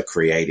 And so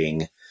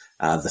creating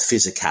the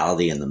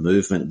physicality and the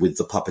movement with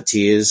the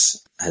puppeteers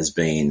has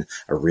been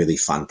a really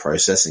fun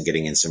process, and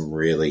getting in some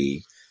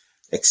really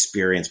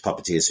experienced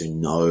puppeteers who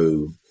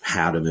know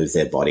how to move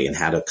their body and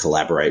how to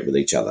collaborate with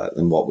each other.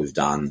 And what we've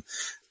done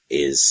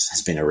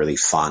has been a really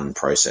fun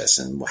process,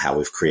 and how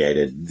we've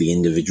created the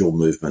individual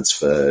movements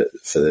for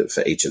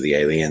each of the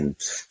alien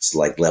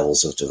like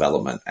levels of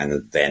development,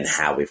 and then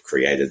how we've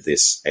created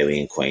this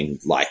Alien Queen,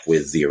 like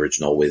with the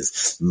original,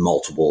 with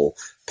multiple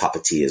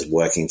puppeteers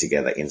working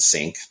together in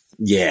sync.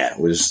 Yeah,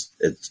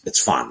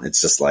 it's fun.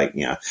 It's just like,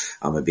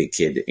 I'm a big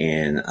kid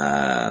in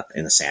a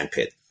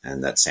sandpit,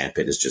 and that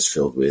sandpit is just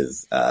filled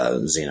with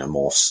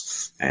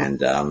xenomorphs and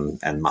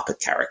Muppet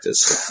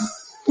characters.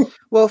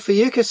 Well, for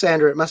you,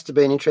 Cassandra, it must have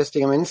been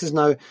interesting. I mean, this is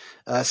no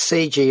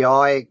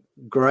CGI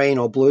green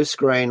or blue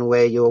screen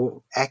where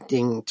you're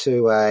acting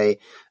to a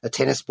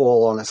tennis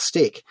ball on a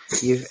stick.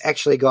 You've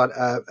actually got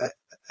a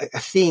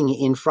thing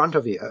in front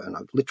of you, and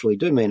I literally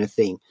do mean a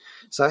thing.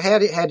 So how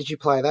did you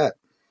play that?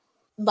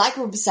 Like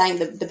we were saying,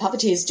 the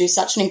puppeteers do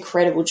such an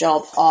incredible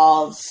job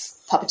of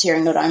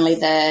puppeteering not only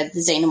the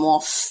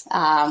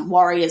xenomorph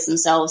warriors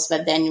themselves,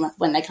 but then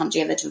when they come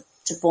together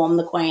to form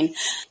the Queen,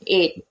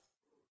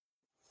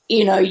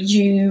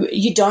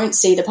 you don't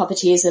see the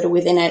puppeteers that are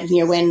within it.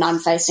 When I'm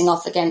facing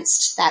off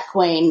against that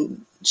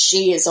Queen,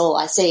 she is all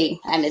I see.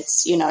 And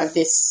it's,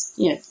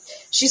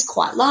 she's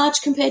quite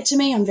large compared to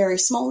me. I'm very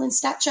small in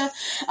stature.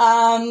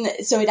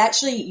 So it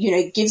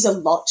actually, gives a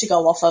lot to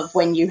go off of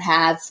when you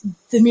have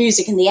the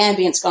music and the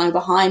ambience going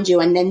behind you,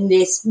 and then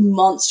this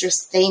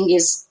monstrous thing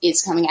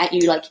is coming at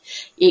you. Like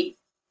it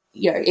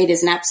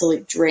is an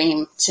absolute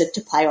dream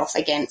to play off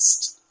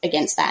against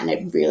that, and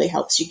it really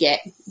helps you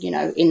get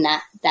in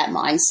that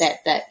mindset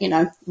that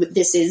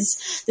this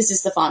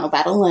is the final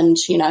battle, and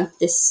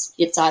it's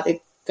either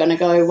going to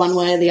go one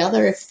way or the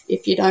other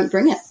if you don't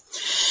bring it.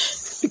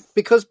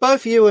 Because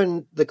both you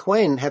and the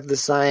Queen have the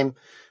same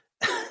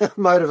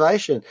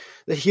motivation.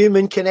 The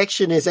human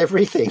connection is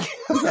everything.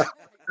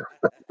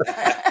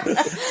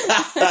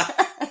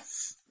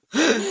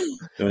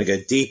 You want to go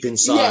deep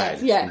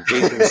inside. Yeah.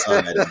 Deep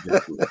inside.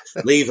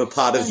 And leave a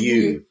part of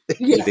you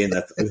within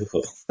that.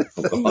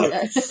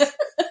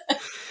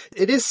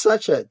 It is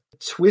such a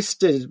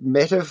twisted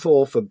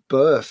metaphor for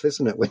birth,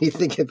 isn't it, when you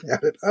think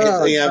about it?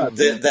 Oh,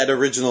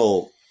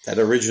 that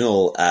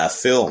original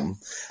film,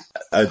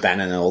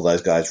 O'Bannon and all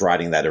those guys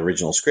writing that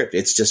original script,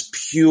 it's just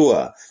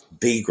pure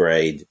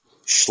B-grade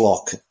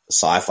schlock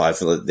sci-fi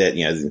for the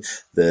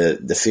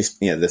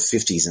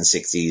 50s and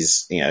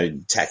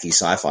 60s, tacky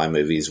sci-fi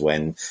movies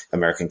when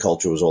American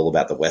culture was all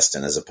about the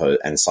Western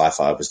and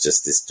sci-fi was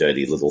just this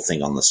dirty little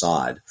thing on the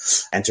side.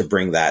 And to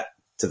bring that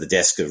to the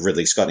desk of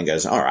Ridley Scott and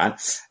goes, all right.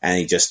 And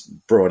he just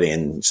brought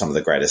in some of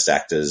the greatest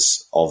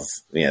actors of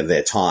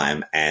their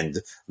time and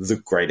the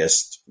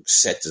greatest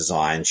set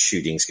design,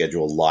 shooting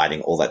schedule,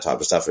 lighting, all that type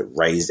of stuff. It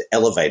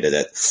elevated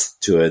it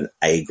to an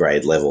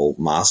A-grade level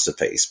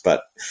masterpiece.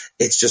 But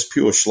it's just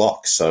pure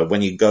schlock. So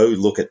when you go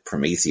look at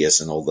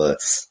Prometheus and all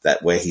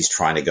that where he's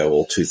trying to go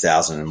all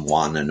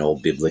 2001 and all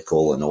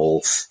biblical and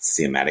all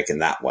thematic in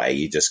that way,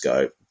 you just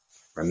go,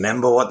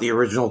 remember what the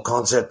original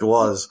concept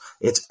was.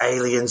 It's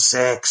alien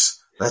sex.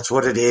 That's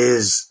what it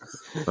is.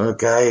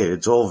 Okay,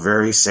 it's all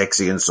very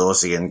sexy and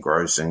saucy and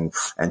gross and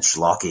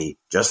schlocky.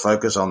 Just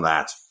focus on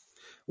that.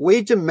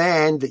 We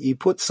demand that you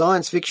put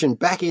science fiction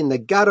back in the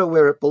gutter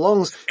where it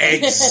belongs.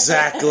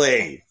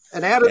 Exactly.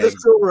 And out of the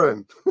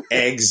schoolroom.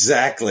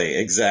 Exactly.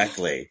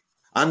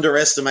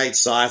 Underestimate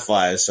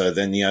sci-fi, so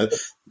then,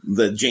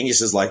 the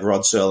geniuses like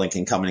Rod Serling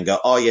can come in and go,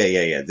 oh,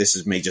 yeah, this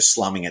is me just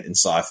slumming it in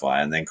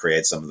sci-fi, and then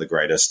create some of the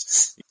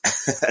greatest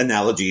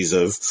analogies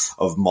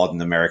of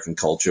modern American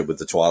culture with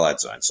the Twilight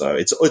Zone. So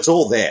it's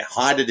all there.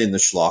 Hide it in the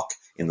schlock,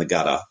 in the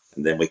gutter,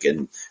 and then we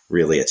can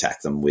really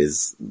attack them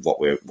with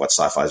what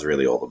sci-fi is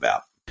really all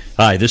about.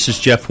 Hi, this is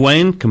Jeff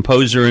Wayne,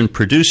 composer and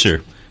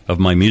producer of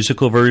my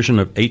musical version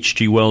of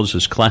H.G.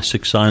 Wells'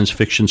 classic science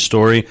fiction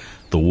story,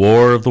 The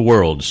War of the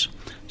Worlds,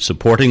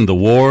 supporting the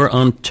war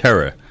on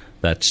terror.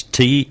 That's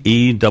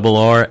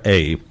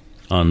TERRA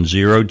on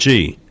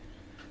 0G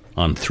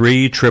on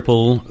 3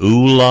 Triple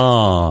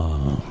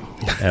Ooh-La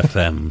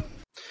FM.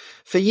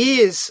 For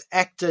years,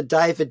 actor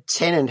David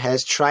Tennant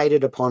has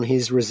traded upon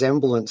his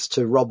resemblance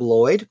to Rob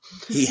Lloyd.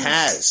 He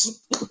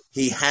has.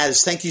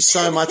 Thank you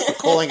so much for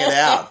calling it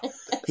out.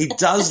 He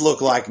does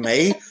look like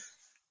me.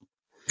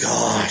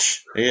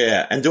 Gosh.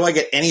 Yeah. And do I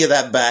get any of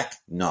that back?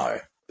 No.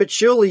 But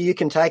surely you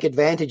can take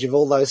advantage of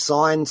all those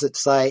signs that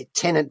say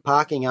tenant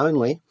parking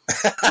only.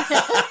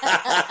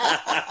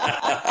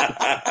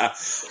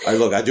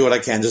 I do what I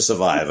can to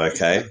survive,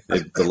 okay?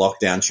 The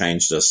lockdown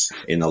changed us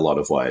in a lot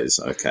of ways,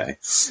 okay?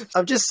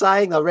 I'm just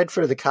saying, I read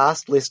through the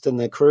cast list and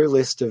the crew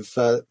list of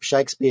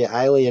Shakespeare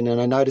Alien, and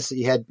I noticed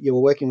that you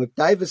were working with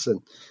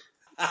Davison.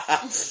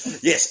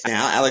 Yes,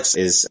 now Alex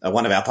is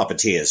one of our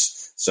puppeteers.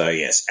 So,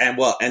 yes.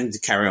 And to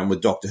carry on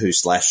with Doctor Who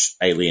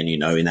 / Alien,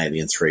 in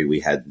Alien 3,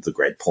 we had the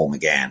great Paul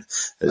McGann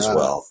as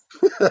well.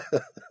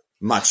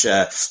 Much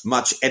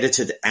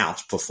edited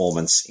out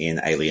performance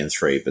in Alien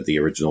 3, but the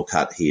original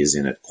cut, he is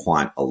in it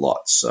quite a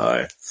lot. So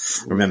I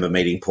remember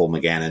meeting Paul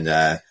McGann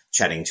and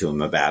chatting to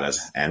him about it.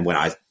 And when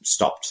I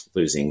stopped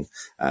losing,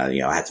 I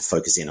had to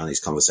focus in on his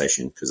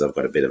conversation because I've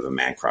got a bit of a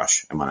man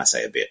crush. And when I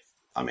say a bit,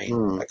 I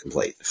mean a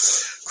complete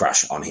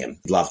crush on him.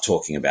 Love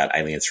talking about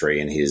Alien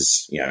 3 and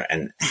his,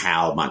 and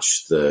how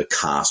much the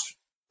cast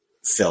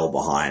fell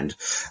behind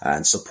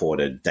and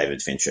supported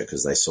David Fincher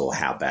because they saw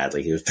how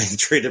badly he was being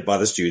treated by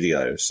the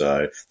studio.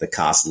 So the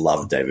cast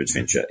loved David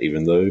Fincher,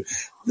 even though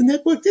the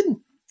network didn't.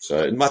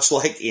 So much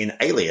like in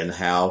Alien,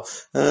 how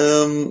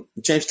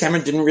James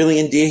Cameron didn't really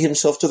endear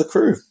himself to the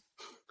crew.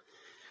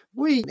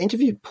 We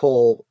interviewed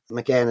Paul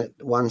McGann at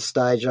one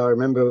stage. I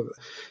remember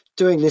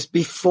doing this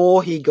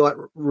before he got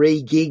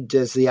re-gigged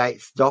as the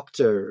Eighth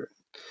Doctor.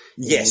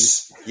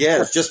 Yes.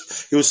 Yeah.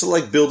 He was sort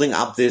of like building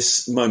up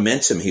this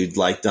momentum. He'd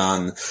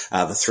done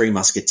the Three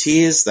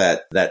Musketeers,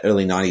 that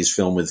early 90s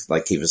film with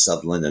Kiefer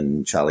Sutherland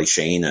and Charlie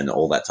Sheen and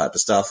all that type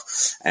of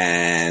stuff.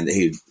 And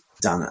he'd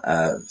done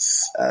a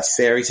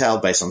fairy tale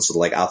based on sort of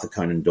like Arthur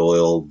Conan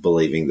Doyle,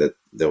 believing that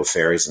there were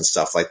fairies and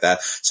stuff like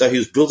that. So he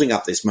was building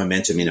up this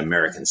momentum in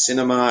American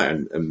cinema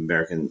and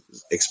American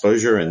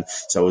exposure. And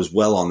so it was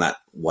well on that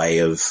way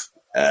of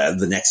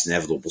the next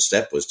inevitable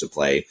step was to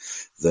play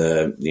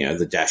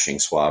the dashing,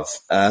 suave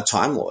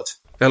Time Lord.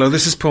 Hello,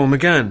 this is Paul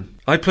McGann.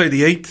 I play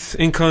the 8th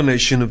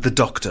incarnation of the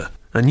Doctor,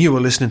 and you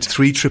are listening to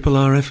 3 Triple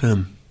R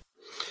FM.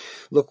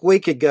 Look, we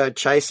could go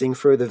chasing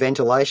through the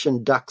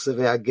ventilation ducts of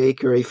our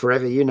geekery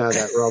forever. You know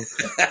that, Rob.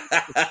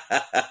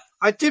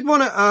 I did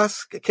want to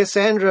ask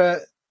Cassandra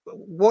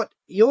what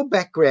your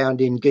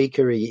background in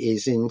geekery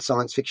is in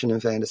science fiction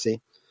and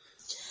fantasy.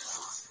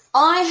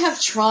 I have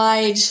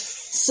tried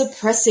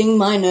suppressing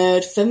my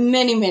nerd for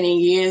many, many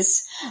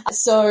years.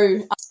 So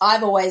I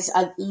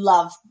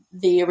love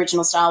the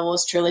original Star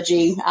Wars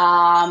trilogy.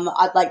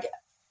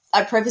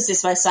 I preface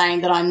this by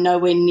saying that I'm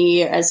nowhere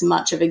near as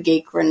much of a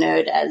geek or a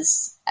nerd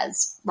as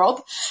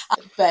Rob,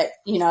 but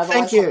I've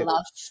always had a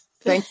love.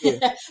 Thank you.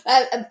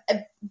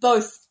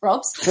 Both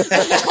Robs.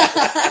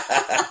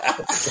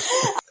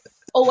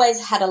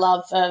 Always had a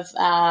love of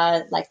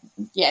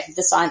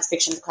the science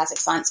fiction, the classic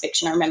science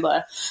fiction. I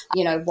remember,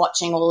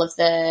 watching all of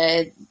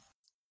the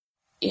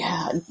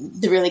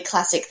really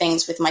classic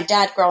things with my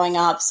dad growing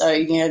up. So,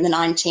 the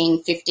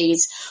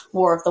 1950s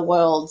War of the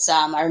Worlds.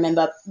 I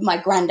remember my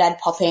granddad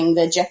popping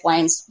the Jeff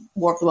Wayne's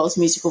War of the Worlds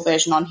musical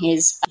version on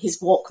his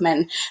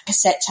Walkman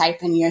cassette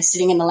tape and,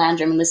 sitting in the lounge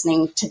room and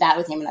listening to that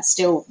with him. And I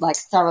still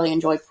thoroughly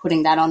enjoy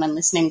putting that on and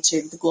listening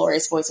to the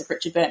glorious voice of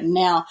Richard Burton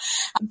now.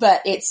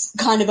 But it's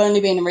kind of only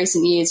been in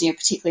recent years,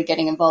 particularly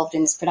getting involved in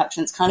this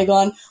production, it's kind of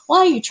gone, why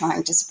are you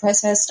trying to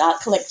suppress her?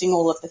 Start collecting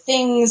all of the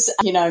things,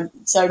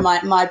 So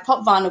my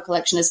pop vinyl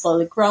collection is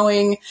slowly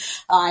growing.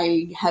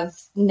 I have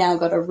now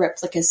got a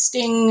replica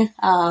Sting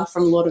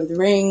from Lord of the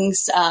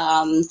Rings.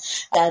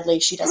 Sadly,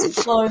 she doesn't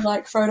flow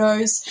like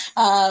Frodo's.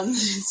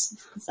 It's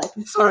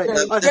Sorry,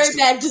 very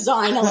bad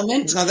design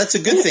element. No, that's a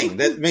good thing.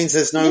 That means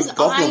there's no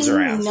goblins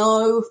around.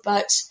 No,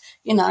 but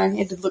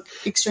it'd look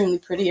extremely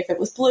pretty if it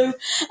was blue.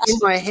 In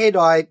my head,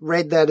 I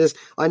read that as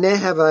I now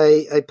have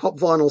a pop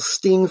vinyl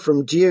Sting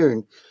from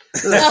Dune.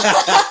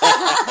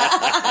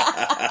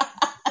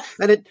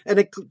 And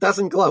it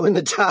doesn't glow in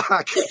the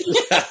dark.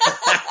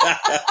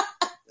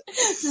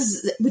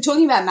 We're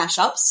talking about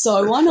mashups,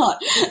 so why not?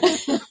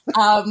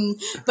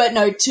 But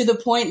no, to the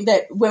point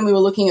that when we were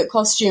looking at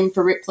costume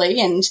for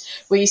Ripley and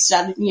we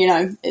started,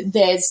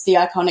 there's the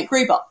iconic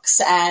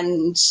Reeboks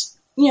and,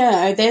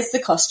 there's the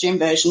costume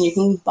version you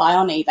can buy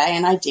on eBay,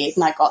 and I did,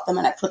 and I got them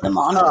and I put them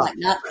on. I'm like,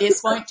 nah,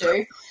 this won't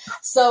do.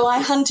 So I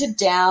hunted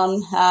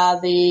down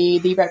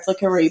the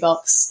replica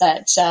Reeboks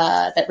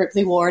that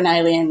Ripley wore in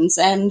Aliens,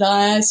 and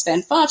I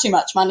spent far too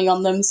much money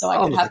on them so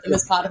I could have them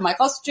as part of my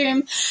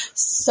costume.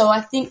 So I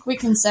think we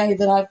can say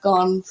that I've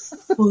gone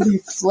fully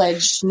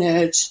fledged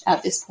nerd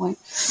at this point.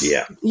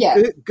 Yeah.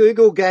 Yeah.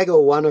 Google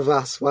gaggle, one of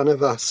us. One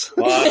of us.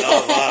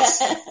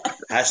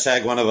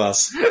 Hashtag one of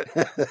us.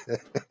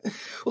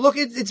 Well, look,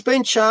 it's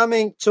been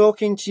charming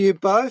talking to you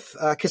both.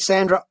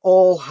 Cassandra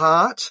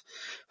Allhart,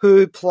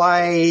 who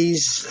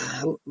plays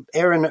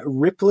Erin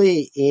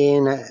Ripley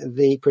in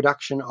the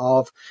production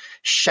of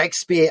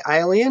Shakespeare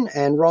Alien,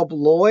 and Rob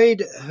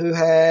Lloyd, who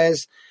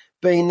has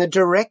been the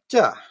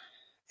director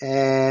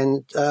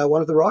and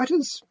one of the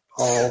writers.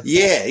 So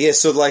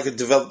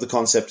developed the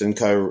concept and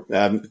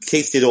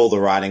Keith did all the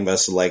writing,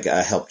 but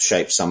helped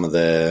shape some of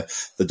the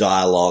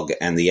dialogue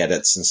and the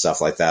edits and stuff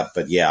like that.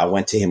 But I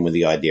went to him with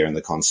the idea and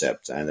the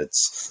concept, and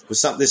this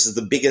is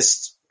the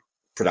biggest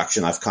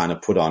production I've kind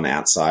of put on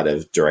outside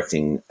of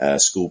directing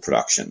school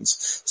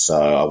productions.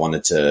 So I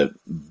wanted to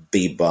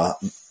be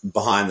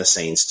behind the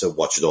scenes to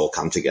watch it all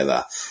come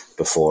together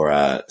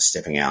before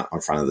stepping out on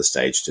front of the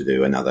stage to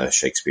do another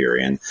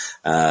Shakespearean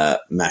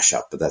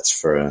mashup. But that's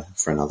for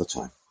another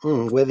time.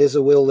 Where there's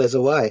a will, there's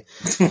a way.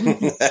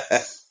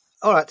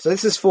 All right, so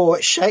this is for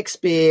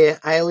Shakespeare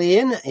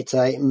Alien. It's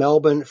a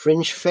Melbourne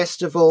Fringe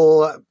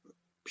Festival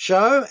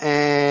show,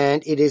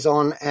 and it is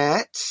on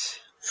at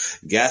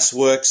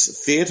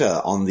Gasworks Theatre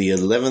on the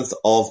 11th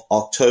of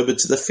October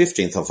to the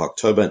 15th of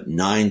October,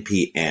 9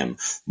 p.m.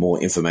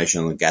 More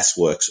information on the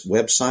Gasworks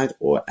website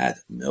or at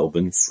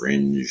Melbourne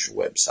Fringe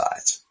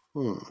website.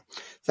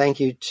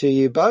 Thank you to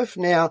you both.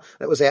 Now,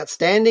 that was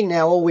outstanding.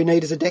 Now all we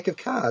need is a deck of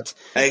cards.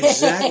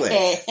 Exactly.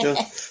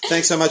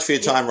 Thanks so much for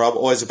your time, Rob.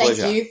 Always a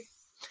pleasure. Thank you.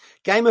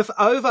 Gameth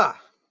over.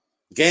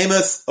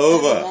 Gameth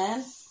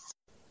over.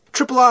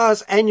 Triple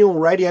R's annual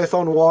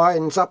Radiothon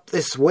winds up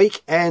this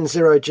week, and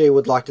Zero G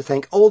would like to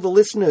thank all the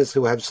listeners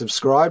who have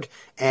subscribed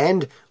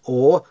and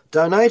or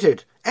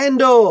donated.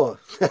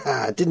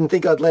 Didn't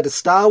think I'd let a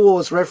Star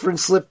Wars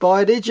reference slip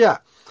by, did ya?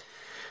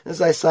 As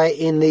they say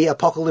in the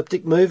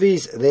apocalyptic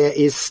movies, there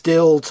is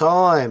still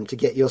time to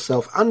get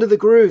yourself under the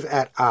groove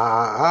at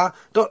rrr.org.au.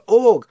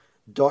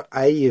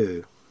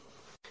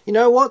 You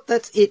know what?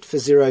 That's it for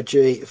Zero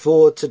G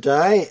for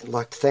today. I'd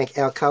like to thank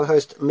our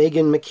co-host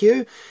Megan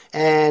McHugh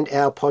and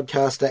our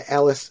podcaster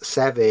Alice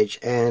Savage,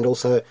 and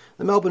also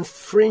the Melbourne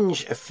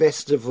Fringe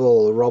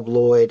Festival, Rob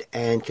Lloyd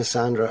and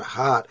Cassandra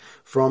Hart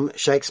from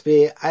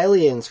Shakespeare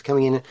Aliens for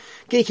coming in and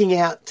geeking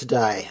out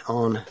today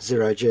on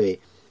Zero G.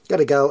 Got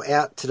to go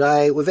out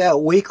today with our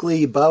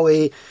weekly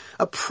Bowie,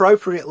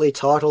 appropriately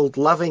titled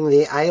Loving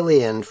the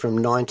Alien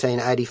from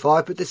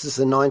 1985, but this is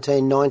the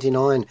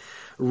 1999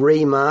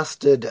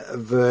 remastered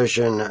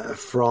version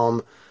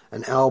from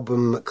an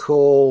album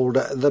called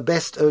The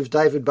Best of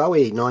David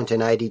Bowie,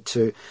 1980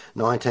 to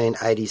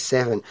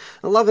 1987.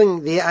 And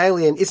Loving the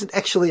Alien isn't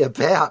actually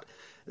about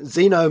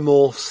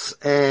xenomorphs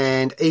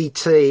and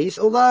ETs,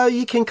 although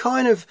you can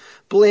kind of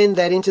blend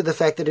that into the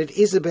fact that it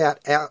is about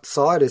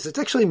outsiders. It's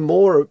actually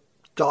more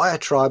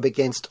diatribe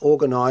against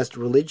organised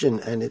religion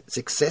and its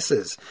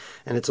excesses,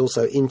 and it's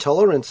also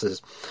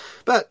intolerances.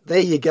 But there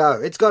you go.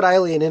 It's got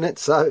Alien in it,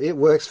 so it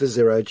works for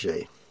Zero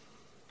G.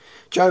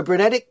 Joe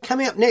Brunetic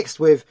coming up next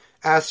with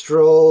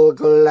Astral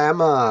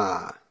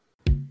Glamour.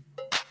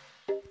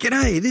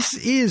 G'day, this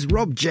is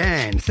Rob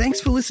Jan. Thanks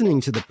for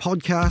listening to the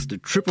podcast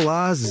of Triple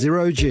R's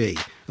Zero G,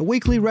 a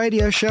weekly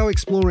radio show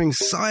exploring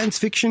science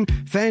fiction,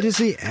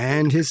 fantasy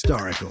and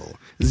historical.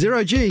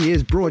 Zero G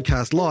is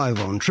broadcast live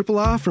on Triple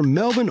R from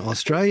Melbourne,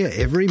 Australia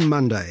every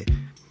Monday.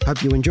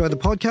 Hope you enjoy the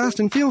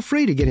podcast and feel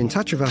free to get in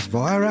touch with us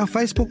via our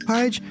Facebook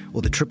page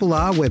or the Triple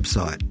R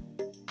website.